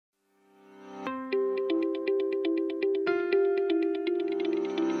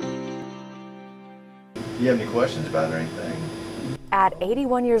Do you have any questions about it or anything? At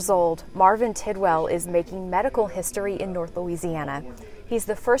 81 years old, Marvin Tidwell is making medical history in North Louisiana. He's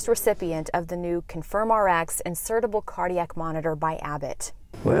the first recipient of the new Confirm Rx insertable cardiac monitor by Abbott.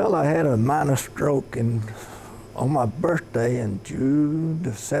 Well, I had a minor stroke on my birthday in June the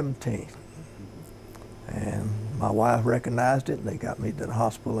 17th. And my wife recognized it, and they got me to the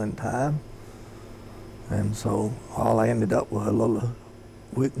hospital in time. And so all I ended up with a little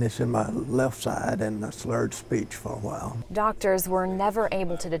weakness in my left side and a slurred speech for a while. Doctors were never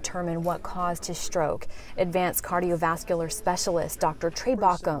able to determine what caused his stroke. Advanced Cardiovascular Specialist Dr. Trey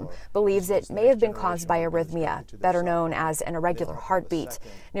Baucum believes it may have been caused by arrhythmia, better known as an irregular heartbeat.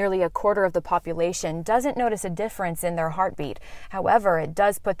 Nearly a quarter of the population doesn't notice a difference in their heartbeat. However, it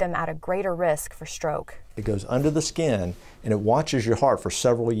does put them at a greater risk for stroke. It goes under the skin and it watches your heart for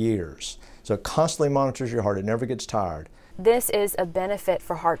several years. So it constantly monitors your heart. It never gets tired. This is a benefit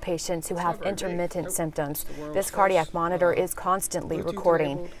for heart patients who have intermittent symptoms. This cardiac monitor is constantly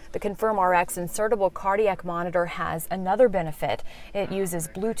recording. The Confirm Rx insertable cardiac monitor has another benefit. It uses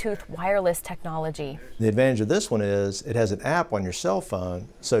Bluetooth wireless technology. The advantage of this one is it has an app on your cell phone,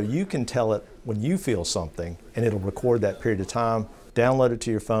 so you can tell it when you feel something, and it'll record that period of time, download it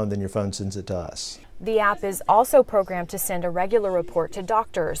to your phone, then your phone sends it to us. The app is also programmed to send a regular report to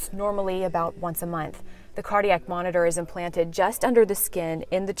doctors, normally about once a month. The cardiac monitor is implanted just under the skin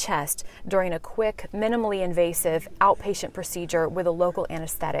in the chest during a quick, minimally invasive outpatient procedure with a local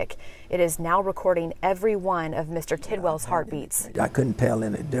anesthetic. It is now recording every one of Mr. Tidwell's heartbeats. I couldn't tell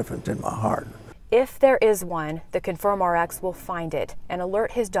any difference in my heart. If there is one, the Confirm Rx will find it and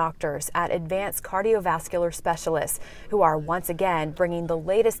alert his doctors at Advanced Cardiovascular Specialists, who are once again bringing the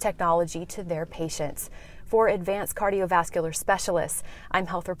latest technology to their patients. For Advanced Cardiovascular Specialists, I'm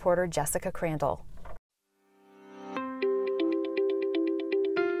health reporter Jessica Crandall.